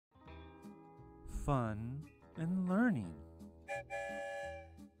fun and learning.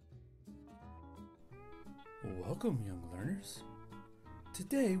 Welcome, young learners.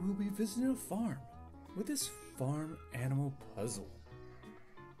 Today we'll be visiting a farm with this farm animal puzzle.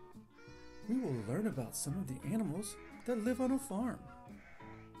 We will learn about some of the animals that live on a farm.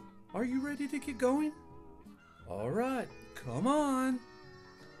 Are you ready to get going? All right, come on.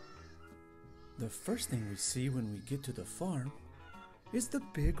 The first thing we see when we get to the farm is the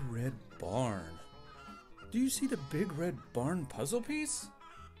big red barn. Do you see the big red barn puzzle piece?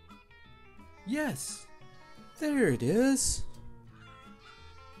 Yes, there it is.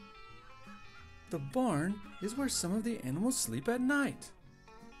 The barn is where some of the animals sleep at night.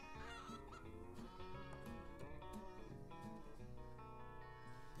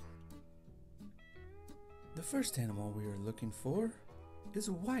 The first animal we are looking for is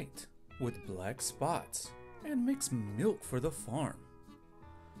white with black spots and makes milk for the farm.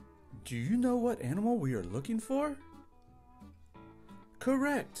 Do you know what animal we are looking for?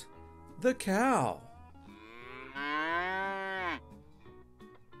 Correct, the cow.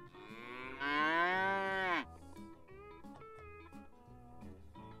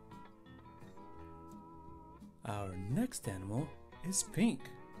 Our next animal is pink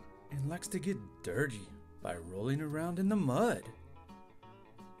and likes to get dirty by rolling around in the mud.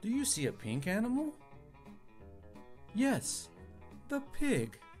 Do you see a pink animal? Yes, the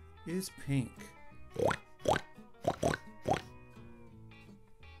pig is pink.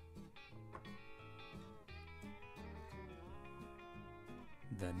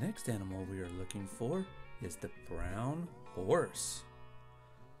 The next animal we are looking for is the brown horse.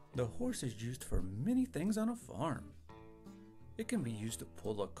 The horse is used for many things on a farm. It can be used to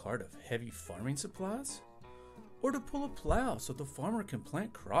pull a cart of heavy farming supplies, or to pull a plow so the farmer can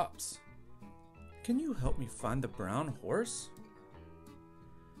plant crops. Can you help me find the brown horse?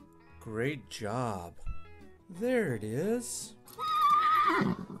 Great job. There it is.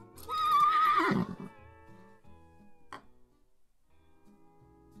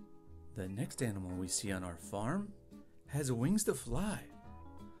 The next animal we see on our farm has wings to fly,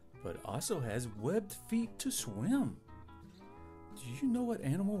 but also has webbed feet to swim. Do you know what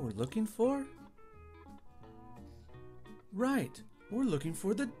animal we're looking for? Right, we're looking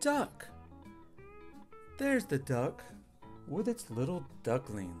for the duck. There's the duck with its little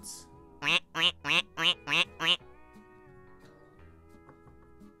ducklings.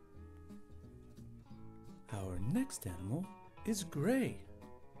 Our next animal is gray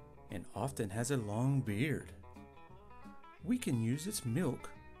and often has a long beard. We can use its milk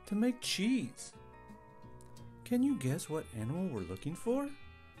to make cheese. Can you guess what animal we're looking for?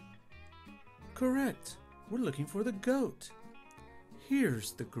 Correct, we're looking for the goat.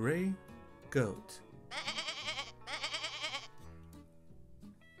 Here's the gray goat.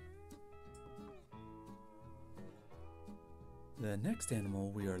 The next animal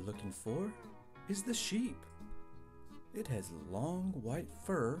we are looking for is the sheep. It has long white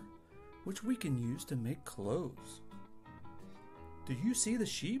fur, which we can use to make clothes. Do you see the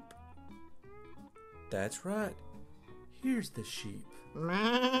sheep? That's right. Here's the sheep.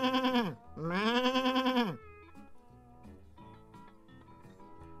 The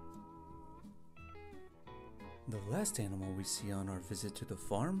last animal we see on our visit to the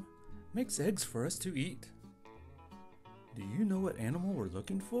farm makes eggs for us to eat. Do you know what animal we're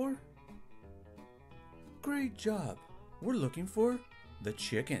looking for? Great job! We're looking for the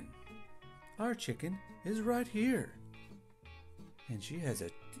chicken. Our chicken is right here. And she has a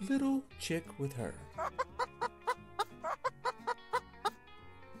little chick with her.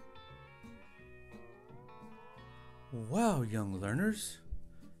 Wow, young learners.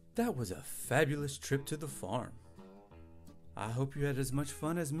 That was a fabulous trip to the farm. I hope you had as much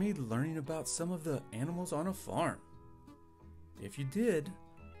fun as me learning about some of the animals on a farm. If you did,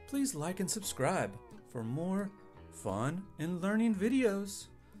 please like and subscribe for more fun and learning videos.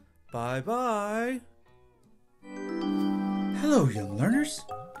 Bye-bye. Hello, young learners.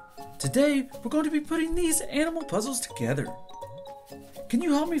 Today, we're going to be putting these animal puzzles together. Can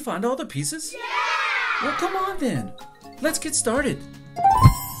you help me find all the pieces? Yeah! Well, come on then. Let's get started.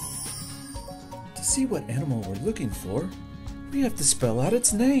 To see what animal we're looking for, we have to spell out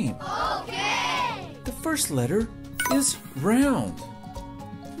its name. Okay! The first letter is round.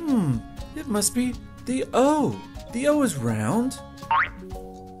 It must be the O. The O is round.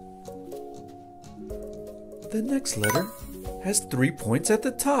 The next letter has 3 points at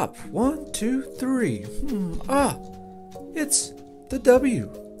the top. 1, 2, 3. It's the W.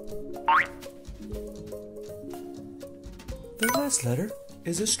 The last letter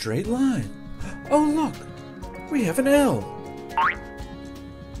is a straight line. Oh look, we have an L.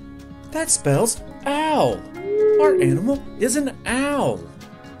 That spells owl. Our animal is an owl.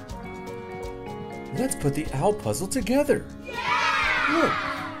 Let's put the owl puzzle together. Yeah!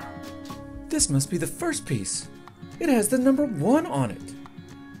 Look, this must be the first piece. It has the number 1 on it.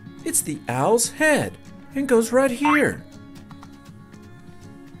 It's the owl's head and goes right here.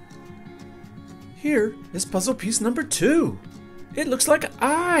 Here is puzzle piece number 2. It looks like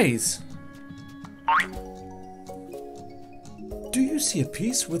eyes. Do you see a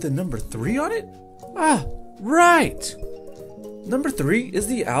piece with a number 3 on it? Ah, right! Number 3 is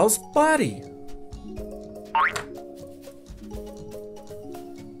the owl's body.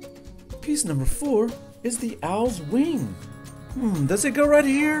 Piece number 4 is the owl's wing. Does it go right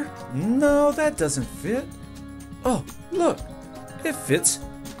here? No, that doesn't fit. Oh, look, it fits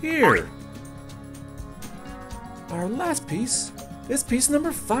here. Our last piece is piece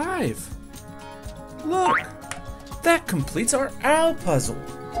number 5. Look, that completes our owl puzzle.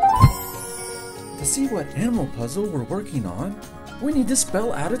 To see what animal puzzle we're working on, we need to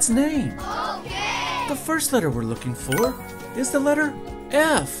spell out its name. Okay. The first letter we're looking for is the letter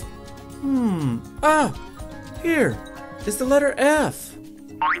F. Here is the letter F.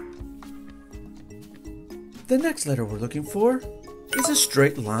 The next letter we're looking for is a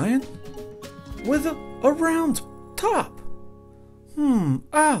straight line with a round top.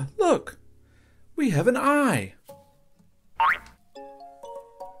 Look, we have an I.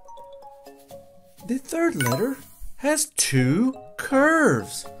 The third letter has 2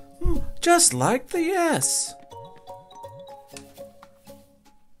 curves, just like the S.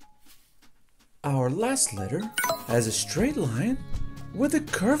 Our last letter has a straight line with a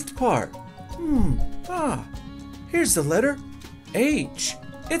curved part. Here's the letter H.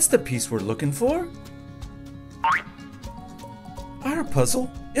 It's the piece we're looking for. Our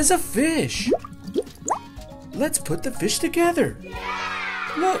puzzle is a fish. Let's put the fish together.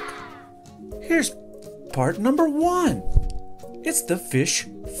 Look, here's part number 1. It's the fish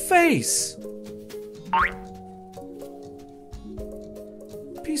face.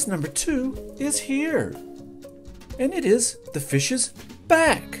 Piece number 2 is here, and it is the fish's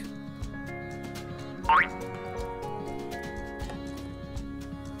back.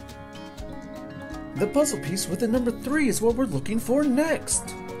 The puzzle piece with the number 3 is what we're looking for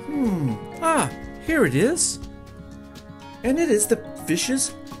next. Here it is. And it is the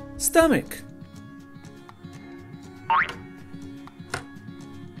fish's stomach.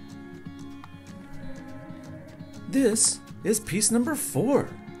 This is piece number 4,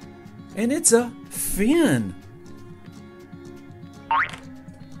 and it's a fin.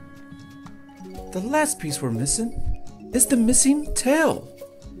 The last piece we're missing is the missing tail,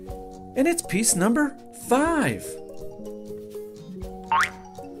 and it's piece number 5.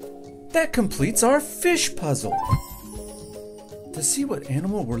 That completes our fish puzzle. To see what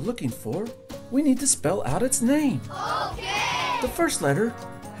animal we're looking for, we need to spell out its name. Okay. The first letter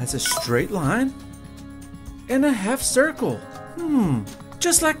has a straight line and a half circle.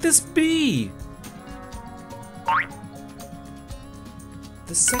 Just like this bee.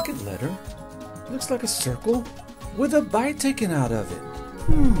 The second letter looks like a circle with a bite taken out of it.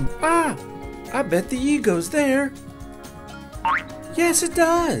 I bet the E goes there. Yes, it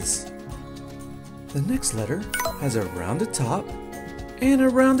does. The next letter has a rounded top and a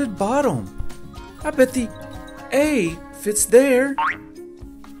rounded bottom. I bet the A fits there.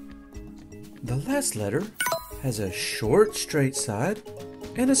 The last letter has a short straight side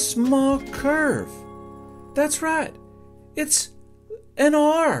and a small curve. That's right, it's an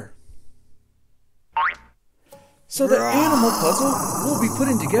R. So the animal puzzle we'll be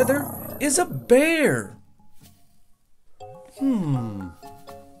putting together is a bear.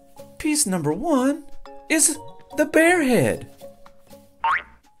 Piece number 1 is the bear head.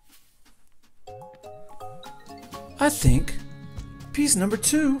 I think piece number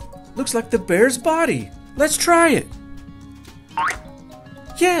 2 looks like the bear's body. Let's try it.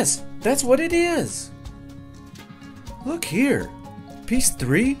 Yes, that's what it is. Look here. Piece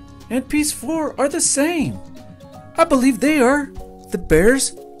 3 and piece 4 are the same. I believe they are the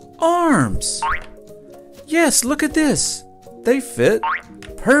bear's arms. Yes, look at this. They fit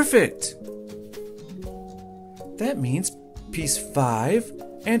perfect. That means piece 5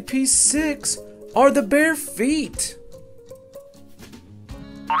 and piece 6 are the bare feet.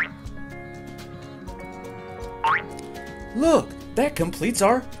 Look, that completes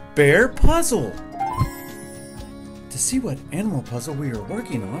our bear puzzle. To see what animal puzzle we are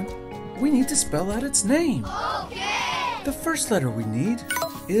working on, we need to spell out its name. Okay. The first letter we need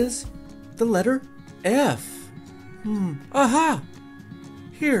is the letter F. Aha!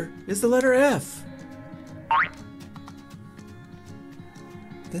 Here is the letter F.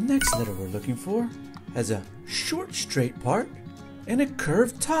 The next letter we're looking for has a short straight part and a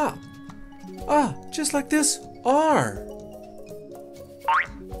curved top. Ah, just like this R.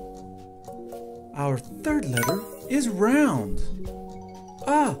 Our third letter is round.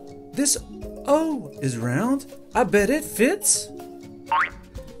 Ah, this O is round. I bet it fits.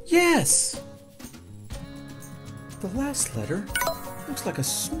 Yes. The last letter looks like a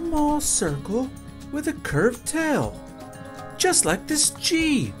small circle with a curved tail, just like this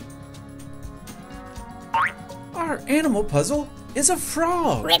G. Our animal puzzle is a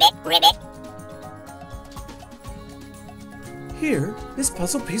frog. Ribbit, ribbit. Here is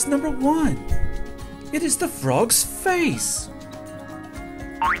puzzle piece number 1. It is the frog's face.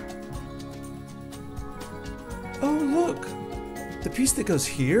 Oh, look. The piece that goes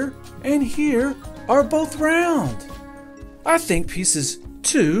here and here are both round. I think pieces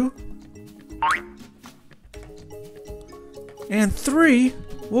 2 and 3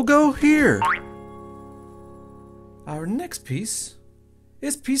 will go here. Our next piece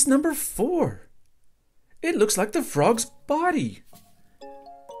is piece number 4. It looks like the frog's body.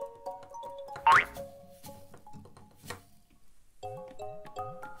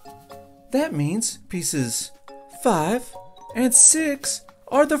 That means pieces 5 and 6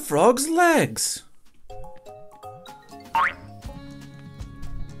 are the frog's legs.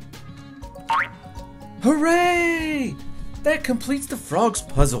 Hooray! That completes the frog's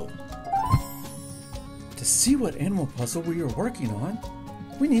puzzle. To see what animal puzzle we are working on,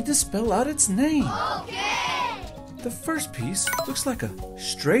 we need to spell out its name. Okay. The first piece looks like a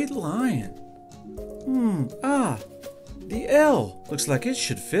straight lion. The L looks like it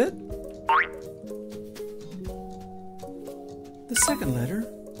should fit. The second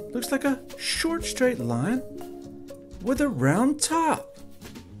letter looks like a short straight line with a round top.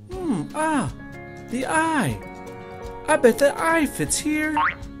 The I. I bet the I fits here.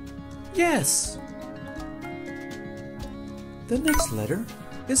 Yes. The next letter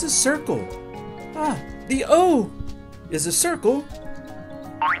is a circle. The O is a circle.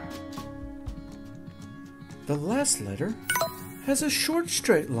 The last letter has a short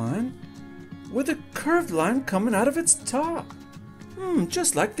straight line with a curved line coming out of its top.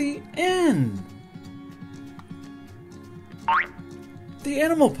 Just like the N. The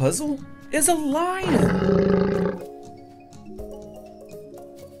animal puzzle is a lion.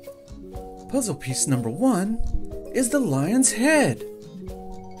 Puzzle piece number 1 is the lion's head.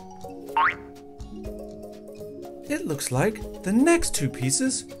 It looks like the next 2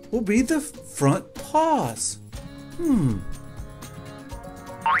 pieces will be the front paws.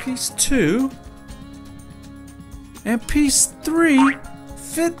 Piece 2 and piece 3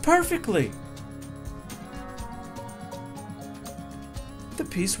 fit perfectly. The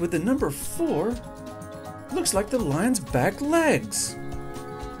piece with the number 4 looks like the lion's back legs.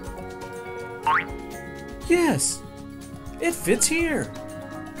 Yes, it fits here.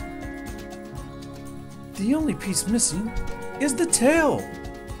 The only piece missing is the tail.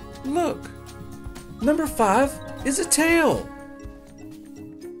 Look, number 5 is a tail.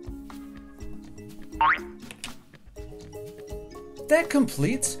 That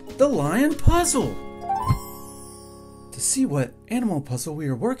completes the lion puzzle. To see what animal puzzle we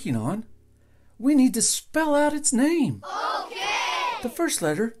are working on, we need to spell out its name. Okay. The first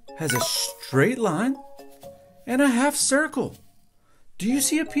letter has a straight line and a half circle. Do you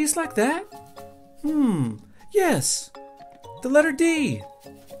see a piece like that? Yes, the letter D.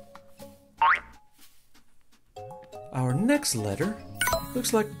 Our next letter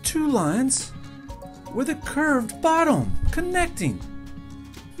looks like 2 lines with a curved bottom connecting.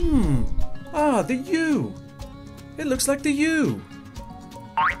 The U. It looks like the U.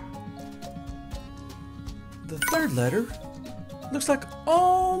 The third letter looks like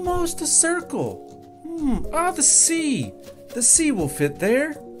almost a circle. The C. The C will fit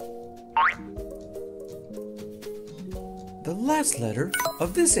there. The last letter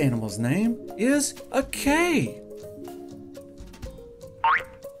of this animal's name is a K.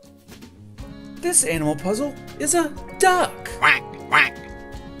 This animal puzzle is a duck. Quack, quack.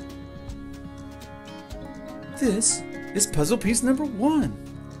 This is puzzle piece number 1.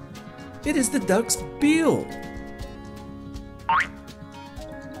 It is the duck's bill.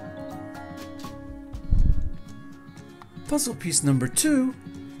 Puzzle piece number 2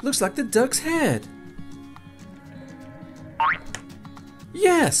 looks like the duck's head.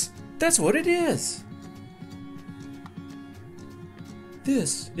 Yes, that's what it is.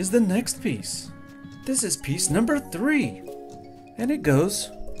 This is the next piece. This is piece number 3, and it goes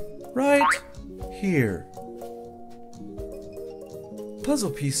right here.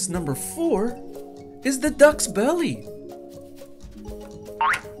 Puzzle piece number 4 is the duck's belly.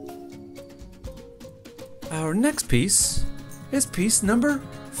 Our next piece is piece number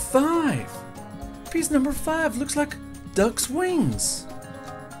 5. Piece number 5 looks like duck's wings.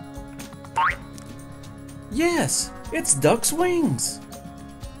 Yes, it's duck's wings.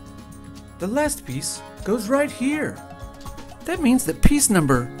 The last piece goes right here. That means that piece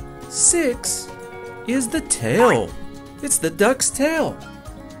number 6 is the tail. It's the duck's tail.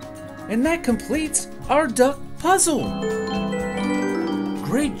 And that completes our duck puzzle.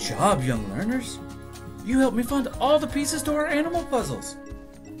 Great job, young learners. You helped me find all the pieces to our animal puzzles.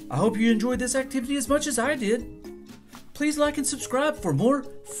 I hope you enjoyed this activity as much as I did. Please like and subscribe for more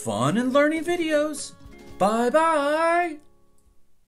fun and learning videos. Bye-bye.